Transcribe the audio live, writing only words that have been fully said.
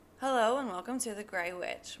welcome to The Grey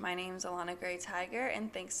Witch. My name's Alana Grey Tiger,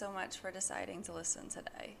 and thanks so much for deciding to listen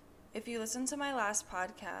today. If you listened to my last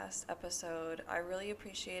podcast episode, I really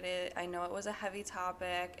appreciate it. I know it was a heavy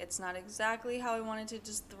topic. It's not exactly how I wanted to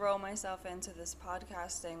just throw myself into this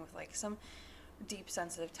podcasting with like some deep,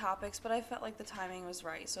 sensitive topics, but I felt like the timing was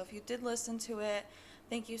right. So if you did listen to it,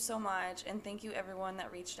 thank you so much, and thank you everyone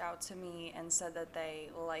that reached out to me and said that they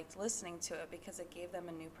liked listening to it because it gave them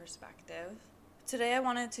a new perspective. Today I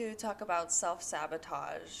wanted to talk about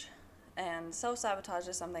self-sabotage, and self-sabotage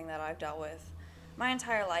is something that I've dealt with my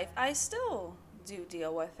entire life. I still do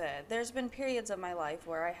deal with it. There's been periods of my life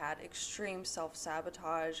where I had extreme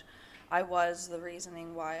self-sabotage. I was the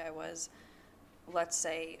reasoning why I was, let's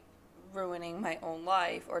say, ruining my own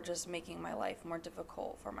life or just making my life more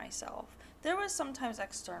difficult for myself. There was sometimes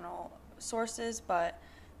external sources, but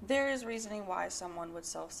there is reasoning why someone would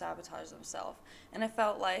self-sabotage themselves. And I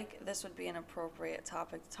felt like this would be an appropriate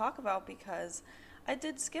topic to talk about because I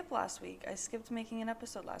did skip last week. I skipped making an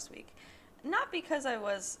episode last week. Not because I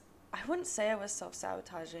wouldn't say I was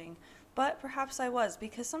self-sabotaging, but perhaps I was,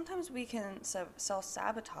 because sometimes we can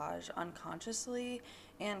self-sabotage unconsciously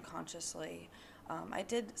and consciously. I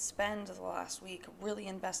did spend the last week really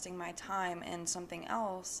investing my time in something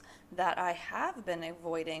else that I have been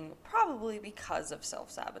avoiding, probably because of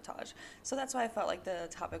self-sabotage. So that's why I felt like the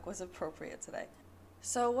topic was appropriate today.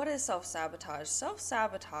 So what is self-sabotage?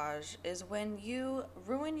 Self-sabotage is when you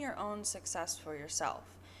ruin your own success for yourself.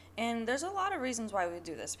 And there's a lot of reasons why we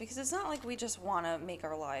do this, because it's not like we just want to make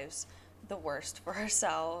our lives the worst for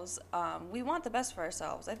ourselves. We want the best for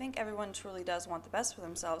ourselves. I think everyone truly does want the best for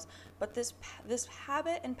themselves, but this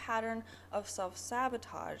habit and pattern of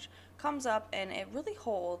self-sabotage comes up, and it really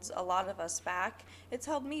holds a lot of us back. It's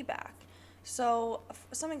held me back. So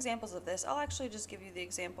some examples of this, I'll actually just give you the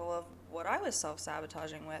example of what I was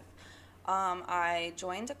self-sabotaging with. I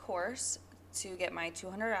joined a course to get my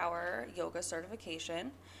 200-hour yoga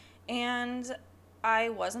certification, and I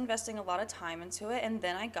was investing a lot of time into it, and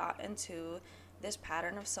then I got into this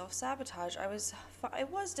pattern of self-sabotage. It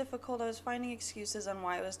was difficult. I was finding excuses on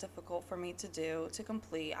why it was difficult for me to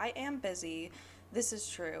complete. I am busy. This is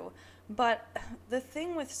true. But the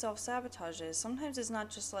thing with self-sabotage is sometimes it's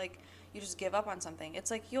not just like you just give up on something.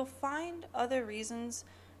 It's like you'll find other reasons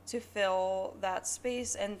to fill that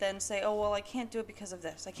space and then say, oh, well, I can't do it because of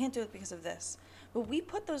this. I can't do it because of this. But we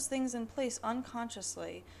put those things in place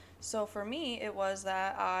unconsciously. So for me, it was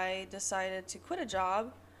that I decided to quit a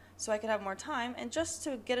job so I could have more time, and just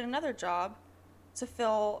to get another job to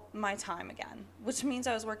fill my time again, which means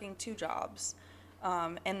I was working 2 jobs,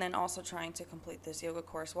 and then also trying to complete this yoga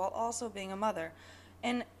course while also being a mother.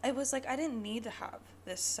 And it was like I didn't need to have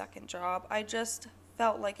this second job. I just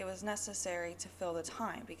felt like it was necessary to fill the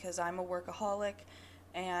time because I'm a workaholic,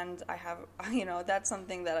 and I have, that's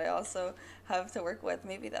something that I also have to work with.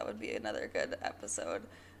 Maybe that would be another good episode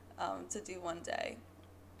to do one day.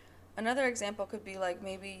 Another example could be like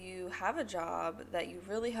maybe you have a job that you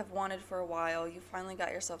really have wanted for a while. You finally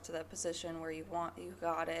got yourself to that position where you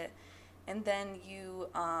got it, and then you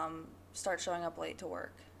start showing up late to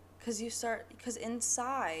work because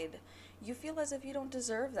inside you feel as if you don't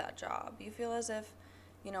deserve that job. You feel as if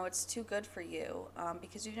it's too good for you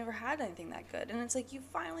because you've never had anything that good. And it's like you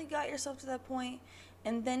finally got yourself to that point,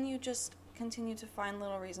 and then you just continue to find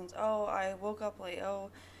little reasons. Oh, I woke up late.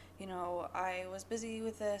 Oh, I was busy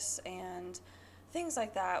with this, and things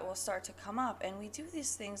like that will start to come up. And we do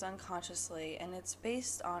these things unconsciously, and it's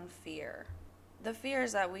based on fear. The fear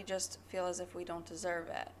is that we just feel as if we don't deserve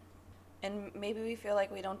it. And maybe we feel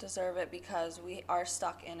like we don't deserve it because we are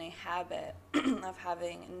stuck in a habit of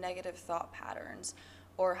having negative thought patterns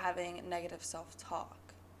or having negative self-talk.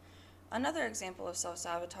 Another example of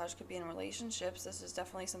self-sabotage could be in relationships. This is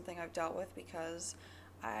definitely something I've dealt with because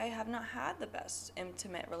I have not had the best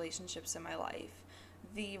intimate relationships in my life.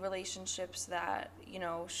 The relationships that,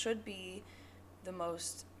 should be the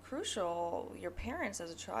most crucial, your parents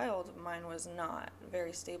as a child, mine was not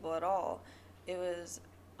very stable at all. It was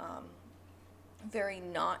very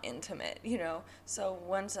not intimate, So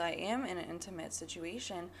once I am in an intimate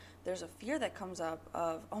situation, there's a fear that comes up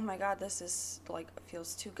of, oh my God, this is like,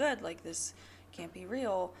 feels too good, like this can't be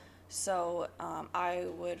real. So I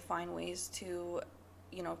would find ways to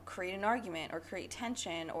create an argument or create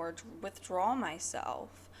tension or withdraw myself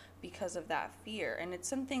because of that fear. And it's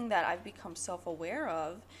something that I've become self-aware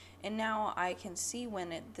of, and now I can see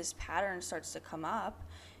when this pattern starts to come up,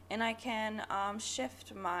 and I can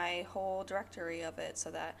shift my whole directory of it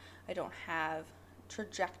so that I don't have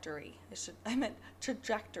trajectory.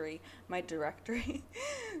 My directory,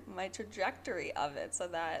 my trajectory of it, so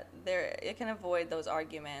that it can avoid those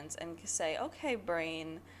arguments and say, okay,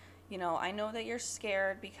 brain, I know that you're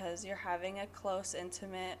scared because you're having a close,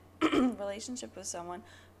 intimate relationship with someone,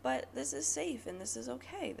 but this is safe and this is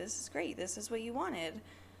okay. This is great. This is what you wanted,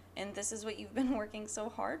 and this is what you've been working so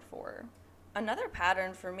hard for. Another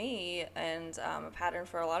pattern for me, and a pattern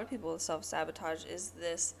for a lot of people with self-sabotage, is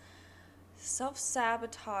this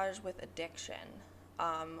self-sabotage with addiction,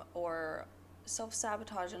 or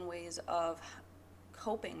self-sabotage in ways of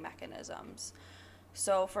coping mechanisms.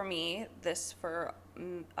 So for me, this for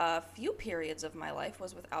a few periods of my life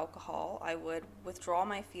was with alcohol. I would withdraw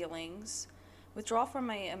my feelings, withdraw from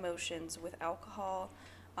my emotions with alcohol.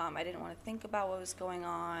 I didn't want to think about what was going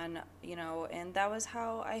on, and that was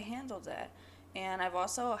how I handled it. And I've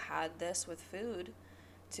also had this with food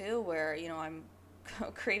too, where, I'm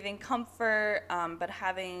craving comfort, but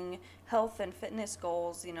having health and fitness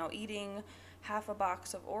goals, eating half a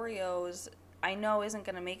box of Oreos, I know isn't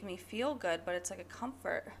going to make me feel good, but it's like a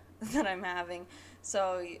comfort that I'm having.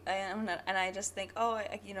 So, and I just think,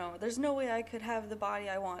 there's no way I could have the body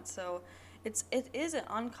I want. So it is an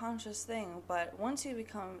unconscious thing, but once you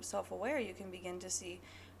become self-aware, you can begin to see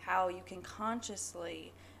how you can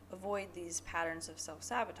consciously avoid these patterns of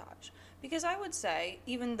self-sabotage. Because I would say,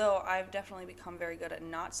 even though I've definitely become very good at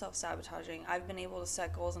not self-sabotaging, I've been able to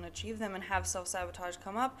set goals and achieve them and have self-sabotage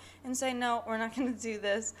come up and say, no, we're not going to do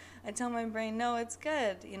this. I tell my brain, no, it's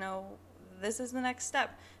good. This is the next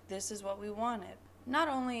step. This is what we wanted. Not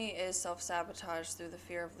only is self-sabotage through the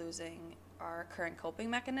fear of losing our current coping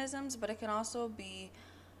mechanisms, but it can also be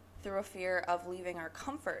through a fear of leaving our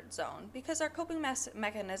comfort zone, because our coping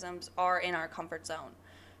mechanisms are in our comfort zone.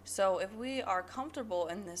 So if we are comfortable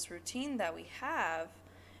in this routine that we have,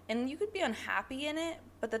 and you could be unhappy in it,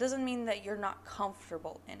 but that doesn't mean that you're not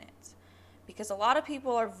comfortable in it. Because a lot of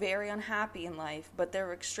people are very unhappy in life, but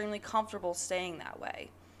they're extremely comfortable staying that way.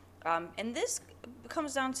 And this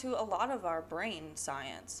comes down to a lot of our brain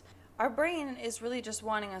science. Our brain is really just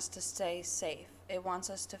wanting us to stay safe. It wants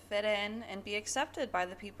us to fit in and be accepted by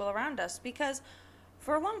the people around us, because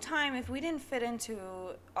for a long time, if we didn't fit into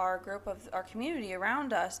our group of our community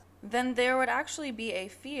around us, then there would actually be a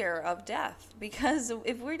fear of death, because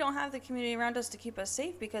if we don't have the community around us to keep us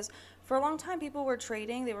safe, because for a long time people were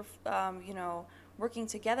trading, they were working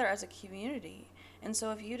together as a community. And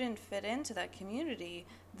so if you didn't fit into that community,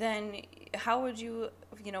 then how would you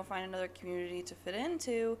find another community to fit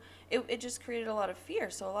into? It just created a lot of fear.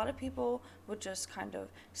 So a lot of people would just kind of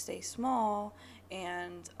stay small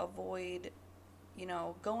and avoid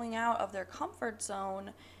going out of their comfort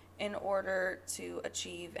zone in order to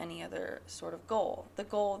achieve any other sort of goal. The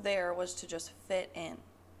goal there was to just fit in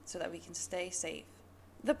so that we can stay safe.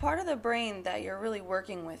 The part of the brain that you're really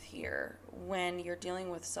working with here when you're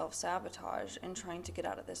dealing with self-sabotage and trying to get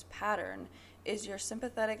out of this pattern is your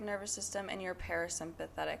sympathetic nervous system and your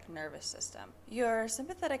parasympathetic nervous system. Your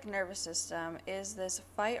sympathetic nervous system is this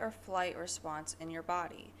fight or flight response in your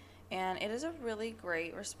body. And it is a really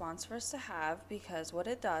great response for us to have, because what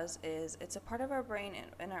it does is it's a part of our brain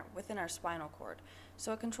within our spinal cord.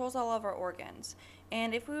 So it controls all of our organs.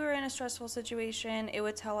 And if we were in a stressful situation, it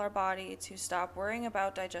would tell our body to stop worrying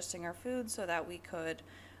about digesting our food so that we could,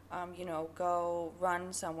 go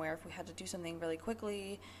run somewhere if we had to do something really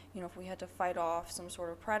quickly, if we had to fight off some sort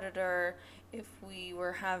of predator, if we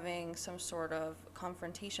were having some sort of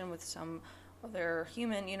confrontation with some other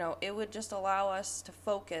human, it would just allow us to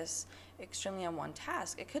focus extremely on one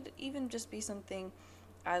task. It could even just be something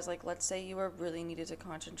as, like, let's say you were really needed to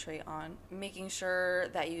concentrate on making sure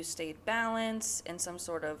that you stayed balanced in some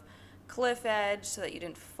sort of cliff edge so that you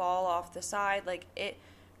didn't fall off the side. Like, it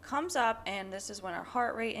comes up, and this is when our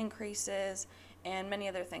heart rate increases and many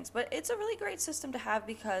other things. But it's a really great system to have,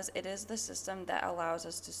 because it is the system that allows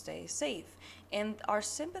us to stay safe. And our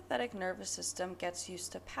sympathetic nervous system gets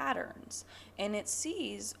used to patterns, and it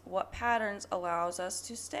sees what patterns allows us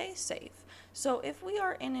to stay safe. So if we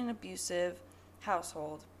are in an abusive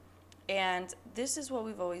household, and this is what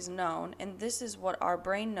we've always known, and this is what our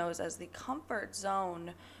brain knows as the comfort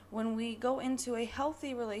zone, when we go into a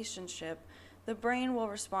healthy relationship, the brain will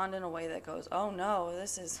respond in a way that goes, oh no,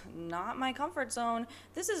 this is not my comfort zone.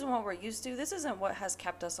 This isn't what we're used to. This isn't what has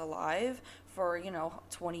kept us alive for,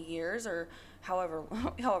 20 years or however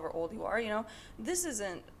old you are, This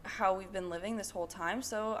isn't how we've been living this whole time.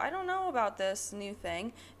 So I don't know about this new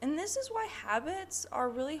thing. And this is why habits are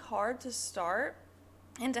really hard to start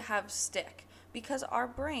and to have stick, because our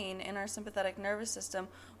brain and our sympathetic nervous system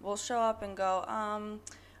will show up and go,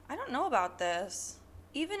 I don't know about this.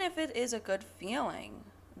 Even if it is a good feeling,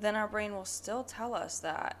 then our brain will still tell us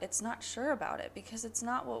that it's not sure about it, because it's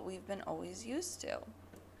not what we've been always used to.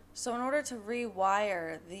 So in order to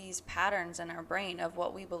rewire these patterns in our brain of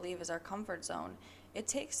what we believe is our comfort zone, it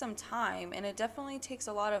takes some time, and it definitely takes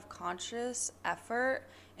a lot of conscious effort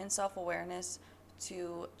and self-awareness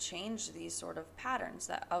to change these sort of patterns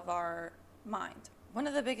of our mind. One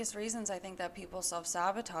of the biggest reasons I think that people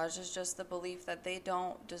self-sabotage is just the belief that they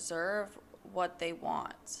don't deserve what they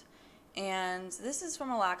want. And this is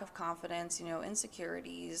from a lack of confidence,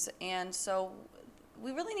 insecurities. And so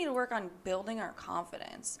we really need to work on building our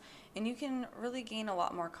confidence. And you can really gain a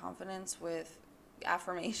lot more confidence with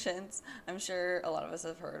affirmations. I'm sure a lot of us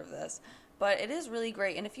have heard of this. But it is really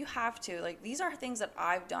great. And if you have to, these are things that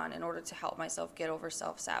I've done in order to help myself get over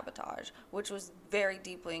self-sabotage, which was very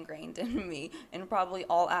deeply ingrained in me in probably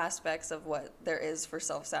all aspects of what there is for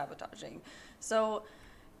self-sabotaging. So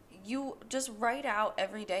you just write out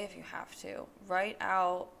every day if you have to. Write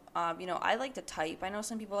out, I like to type. I know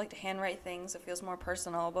some people like to handwrite things. It feels more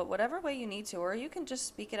personal, but whatever way you need to, or you can just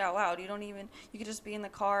speak it out loud. You could just be in the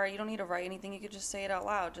car. You don't need to write anything. You could just say it out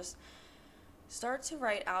loud. Just start to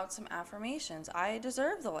write out some affirmations. I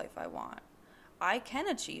deserve the life I want. I can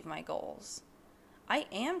achieve my goals. I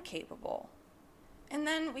am capable. And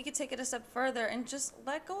then we could take it a step further and just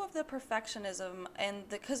let go of the perfectionism.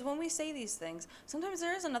 Because when we say these things, sometimes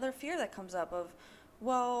there is another fear that comes up of,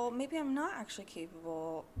 well, maybe I'm not actually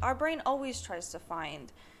capable. Our brain always tries to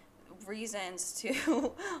find reasons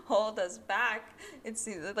to hold us back. It's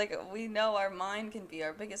like we know our mind can be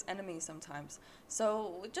our biggest enemy sometimes.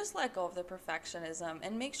 So just let go of the perfectionism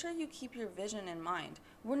and make sure you keep your vision in mind.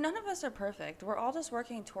 None of us are perfect. We're all just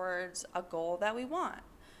working towards a goal that we want.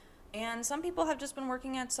 And some people have just been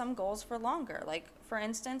working at some goals for longer. Like, for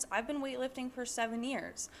instance, I've been weightlifting for 7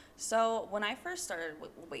 years. So when I first started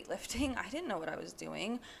weightlifting, I didn't know what I was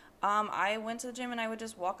doing. I went to the gym and I would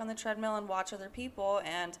just walk on the treadmill and watch other people.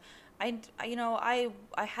 And I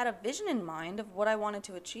had a vision in mind of what I wanted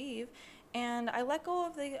to achieve. And I let go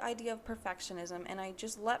of the idea of perfectionism, and I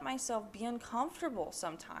just let myself be uncomfortable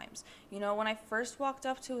sometimes. When I first walked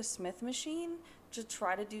up to a Smith machine to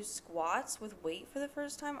try to do squats with weight for the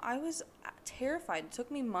first time, I was terrified. It took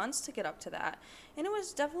me months to get up to that. And it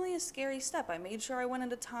was definitely a scary step. I made sure I went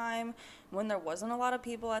at a time when there wasn't a lot of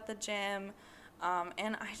people at the gym.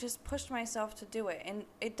 And I just pushed myself to do it. And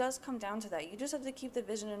it does come down to that. You just have to keep the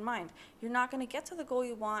vision in mind. You're not going to get to the goal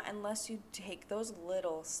you want unless you take those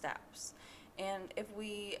little steps. And if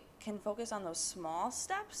we can focus on those small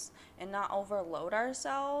steps and not overload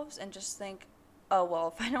ourselves and just think, oh,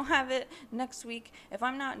 well, if I don't have it next week, if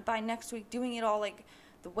I'm not by next week doing it all like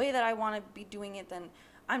the way that I want to be doing it, then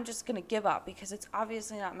I'm just going to give up because it's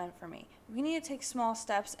obviously not meant for me. We need to take small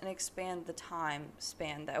steps and expand the time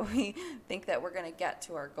span that we think that we're going to get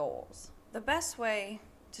to our goals. The best way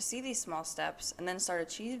to see these small steps and then start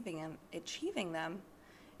achieving them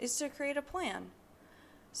is to create a plan.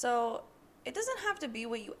 So it doesn't have to be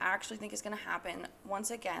what you actually think is going to happen. Once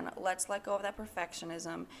again, let's let go of that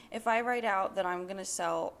perfectionism. If I write out that I'm going to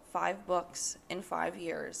sell 5 books in 5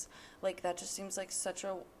 years, that just seems like such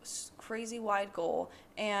a crazy wide goal,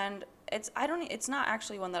 and it's not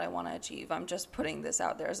actually one that I want to achieve. I'm just putting this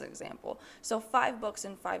out there as an example. So 5 books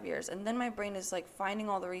in 5 years, and then my brain is finding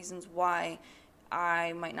all the reasons why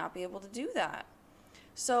I might not be able to do that.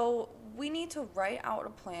 So we need to write out a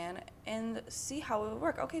plan and see how it would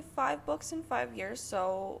work. Okay, 5 books in 5 years,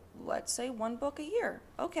 so let's say 1 book a year.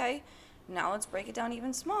 Okay, now let's break it down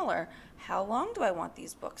even smaller. How long do I want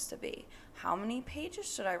these books to be? How many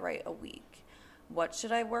pages should I write a week? What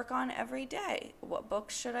should I work on every day? What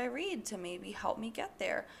books should I read to maybe help me get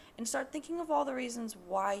there? And start thinking of all the reasons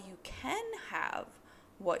why you can have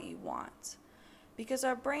what you want. Because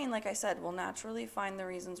our brain, like I said, will naturally find the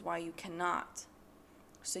reasons why you cannot.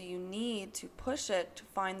 So you need to push it to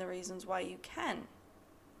find the reasons why you can.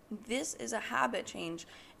 This is a habit change,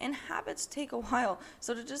 and habits take a while.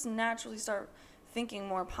 So to just naturally start thinking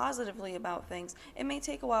more positively about things, it may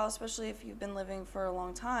take a while, especially if you've been living for a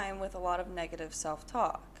long time with a lot of negative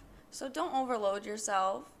self-talk. So don't overload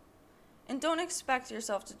yourself, and don't expect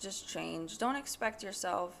yourself to just change. Don't expect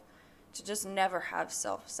yourself to just never have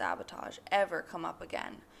self-sabotage ever come up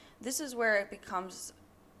again. This is where it becomes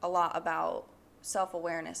a lot about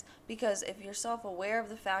self-awareness, because if you're self-aware of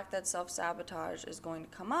the fact that self-sabotage is going to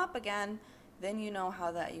come up again, then you know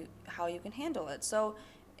how you can handle it. So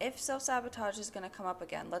if self-sabotage is going to come up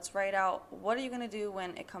again, let's write out, what are you going to do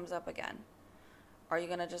when it comes up again? Are you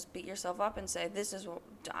going to just beat yourself up and say,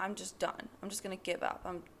 I'm just done, I'm just going to give up,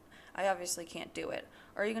 I obviously can't do it?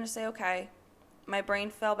 Or are you going to say, okay, my brain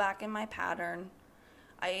fell back in my pattern,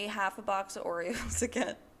 I ate half a box of Oreos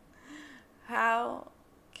again, what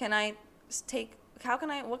can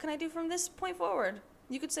I do from this point forward?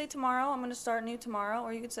 You could say tomorrow, I'm going to start new tomorrow,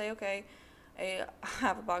 or you could say, okay, I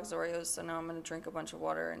have a box of Oreos, so now I'm going to drink a bunch of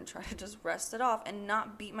water and try to just rest it off and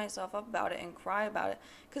not beat myself up about it and cry about it.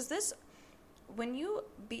 Because when you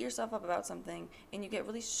beat yourself up about something and you get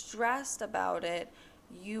really stressed about it,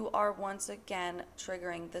 you are once again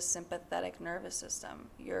triggering the sympathetic nervous system,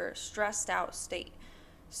 your stressed out state.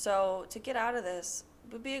 So to get out of this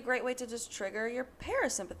would be a great way to just trigger your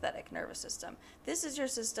parasympathetic nervous system. This is your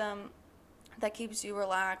system that keeps you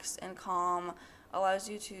relaxed and calm, allows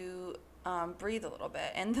you to breathe a little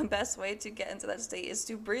bit. And the best way to get into that state is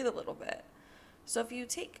to breathe a little bit. So if you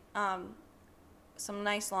take some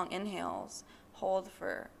nice long inhales, hold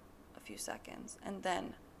for a few seconds, and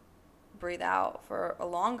then breathe out for a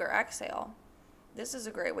longer exhale, this is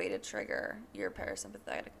a great way to trigger your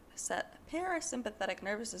parasympathetic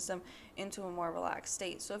nervous system into a more relaxed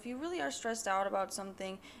state. So if you really are stressed out about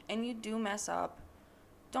something and you do mess up,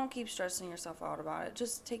 don't keep stressing yourself out about it.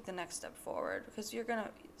 Just take the next step forward, because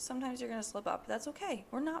sometimes you're gonna slip up. That's okay.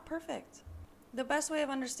 We're not perfect. The best way of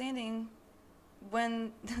understanding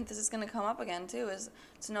when this is going to come up again too is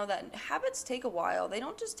to know that habits take a while. They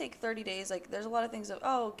don't just take 30 days. Like, there's a lot of things of,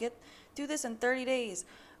 do this in 30 days.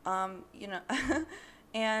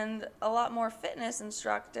 And a lot more fitness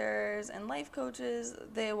instructors and life coaches,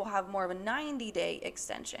 they will have more of a 90-day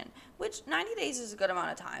extension, which 90 days is a good amount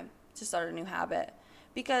of time to start a new habit,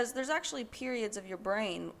 because there's actually periods of your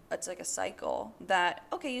brain, it's like a cycle, that,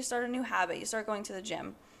 okay, you start a new habit, you start going to the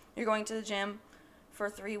gym. You're going to the gym for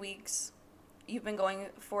 3 weeks. You've been going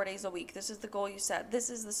 4 days a week. This is the goal you set. This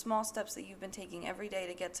is the small steps that you've been taking every day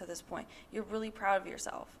to get to this point. You're really proud of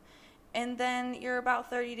yourself. And then you're about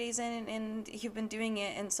 30 days in and you've been doing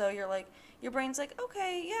it. And so you're like, your brain's like,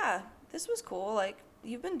 okay, yeah, this was cool. Like,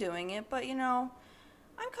 you've been doing it, but I'm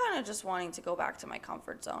kind of just wanting to go back to my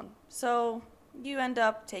comfort zone. So you end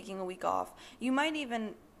up taking a week off. You might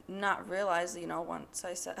even not realize, once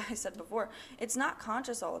I said before, it's not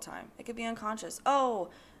conscious all the time. It could be unconscious.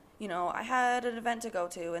 I had an event to go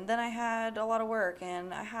to, and then I had a lot of work,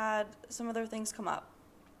 and I had some other things come up.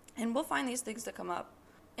 And we'll find these things to come up.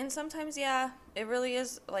 And sometimes, yeah, it really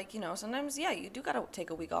is like, sometimes, yeah, you do got to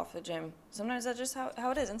take a week off the gym. Sometimes that's just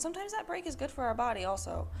how it is. And sometimes that break is good for our body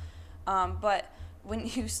also. But when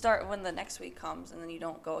the next week comes, and then you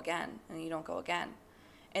don't go again, and you don't go again,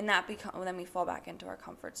 and then we fall back into our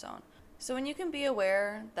comfort zone. So when you can be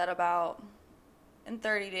aware that about in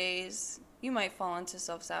 30 days, you might fall into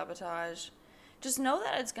self-sabotage, just know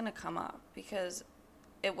that it's going to come up, because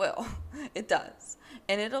it will. It does.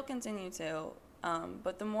 And it'll continue to.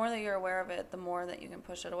 But the more that you're aware of it, the more that you can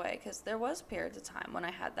push it away. Because there was periods of time when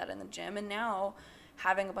I had that in the gym. And now,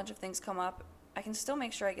 having a bunch of things come up, I can still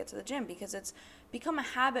make sure I get to the gym, because it's become a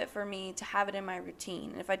habit for me to have it in my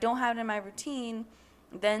routine. And if I don't have it in my routine,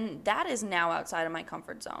 then that is now outside of my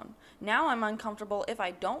comfort zone. Now I'm uncomfortable if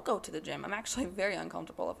I don't go to the gym. I'm actually very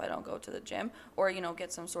uncomfortable if I don't go to the gym or,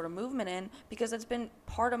 get some sort of movement in, because it's been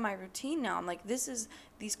part of my routine now. I'm like, these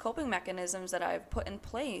coping mechanisms that I've put in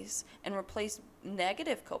place and replaced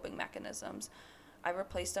negative coping mechanisms. I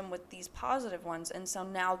replaced them with these positive ones. And so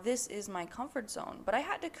now this is my comfort zone. But I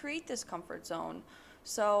had to create this comfort zone.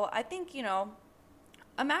 So I think,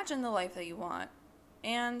 imagine the life that you want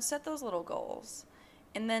and set those little goals.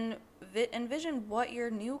 And then envision what your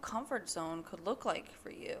new comfort zone could look like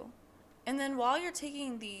for you. And then while you're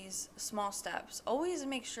taking these small steps, always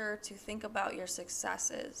make sure to think about your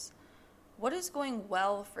successes. What is going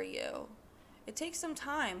well for you? It takes some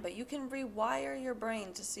time, but you can rewire your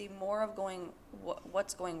brain to see more of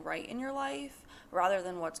what's going right in your life rather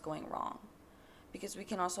than what's going wrong. Because we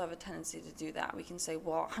can also have a tendency to do that. We can say,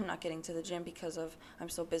 well, I'm not getting to the gym because I'm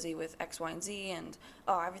so busy with X, Y, and Z, and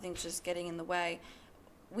everything's just getting in the way.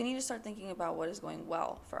 We need to start thinking about what is going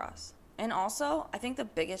well for us. And also, I think the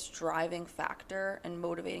biggest driving factor and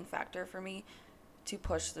motivating factor for me to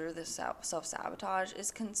push through this self-sabotage is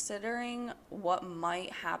considering what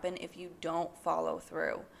might happen if you don't follow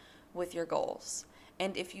through with your goals.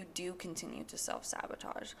 And if you do continue to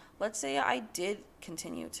self-sabotage. Let's say I did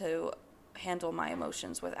continue to handle my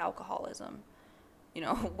emotions with alcoholism.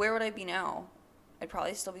 Where would I be now? I'd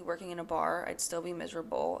probably still be working in a bar. I'd still be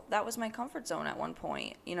miserable. That was my comfort zone at one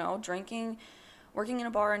point, working in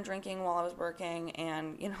a bar and drinking while I was working.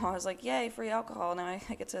 And, I was like, yay, free alcohol. Now I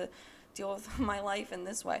get to deal with my life in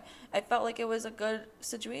this way. I felt like it was a good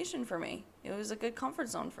situation for me. It was a good comfort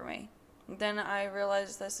zone for me. Then I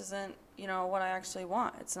realized this isn't, what I actually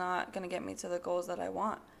want. It's not going to get me to the goals that I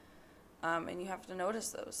want. And you have to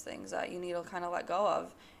notice those things that you need to kind of let go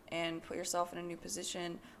of and put yourself in a new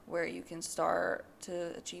position where you can start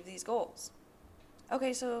to achieve these goals.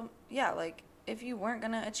 Okay, so yeah, if you weren't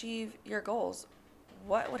going to achieve your goals,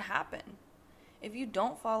 what would happen? If you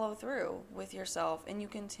don't follow through with yourself and you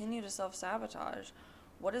continue to self-sabotage,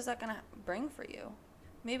 what is that going to bring for you?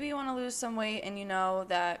 Maybe you want to lose some weight and you know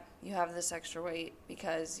that you have this extra weight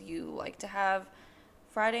because you like to have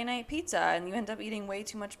Friday night pizza and you end up eating way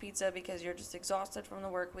too much pizza because you're just exhausted from the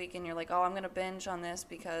work week and you're like, oh, I'm going to binge on this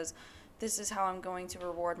because this is how I'm going to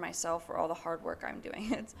reward myself for all the hard work I'm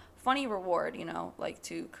doing. It's funny reward, like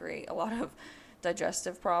to create a lot of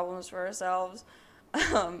digestive problems for ourselves.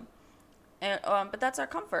 But that's our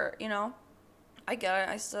comfort, I get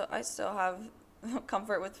it. I still have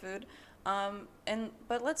comfort with food.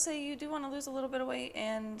 But let's say you do want to lose a little bit of weight,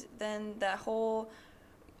 and then that whole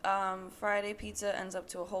Friday pizza ends up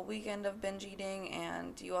to a whole weekend of binge eating,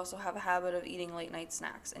 and you also have a habit of eating late night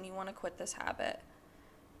snacks, and you want to quit this habit.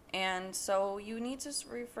 And so you need to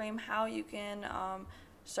reframe how you can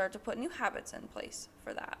start to put new habits in place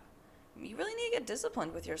for that. You really need to get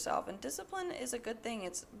disciplined with yourself, and discipline is a good thing.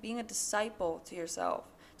 It's being a disciple to yourself.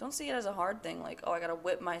 Don't see it as a hard thing, like, oh, I gotta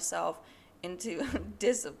whip myself into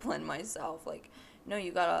discipline myself. Like, no,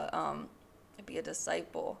 you gotta be a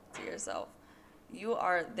disciple to yourself. You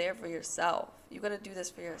are there for yourself. You gotta do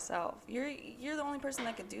this for yourself. You're the only person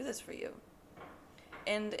that can do this for you.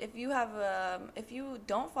 And if you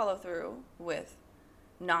don't follow through with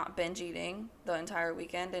not binge eating the entire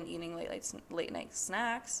weekend and eating late night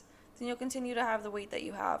snacks, then you'll continue to have the weight that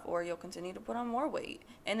you have, or you'll continue to put on more weight.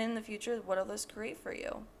 And in the future, what will this create for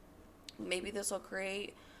you? Maybe this will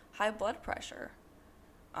create high blood pressure.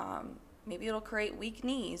 Maybe it'll create weak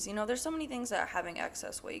knees. There's so many things that having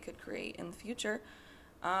excess weight could create in the future.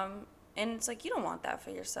 And it's like, you don't want that for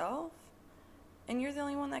yourself. And you're the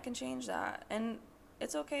only one that can change that. And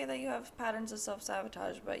it's okay that you have patterns of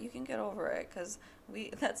self-sabotage, but you can get over it, because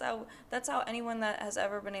that's how anyone that has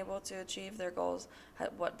ever been able to achieve their goals,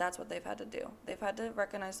 that's what they've had to do. They've had to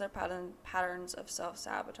recognize their patterns of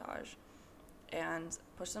self-sabotage and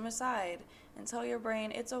push them aside and tell your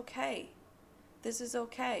brain, it's okay. This is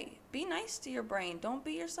okay. Be nice to your brain. Don't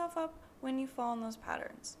beat yourself up when you fall in those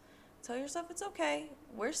patterns. Tell yourself it's okay.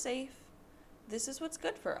 We're safe. This is what's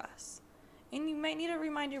good for us. And you might need to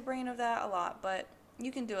remind your brain of that a lot, but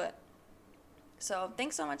you can do it. So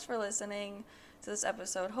thanks so much for listening to this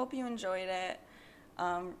episode. Hope you enjoyed it.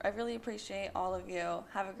 I really appreciate all of you.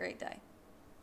 Have a great day.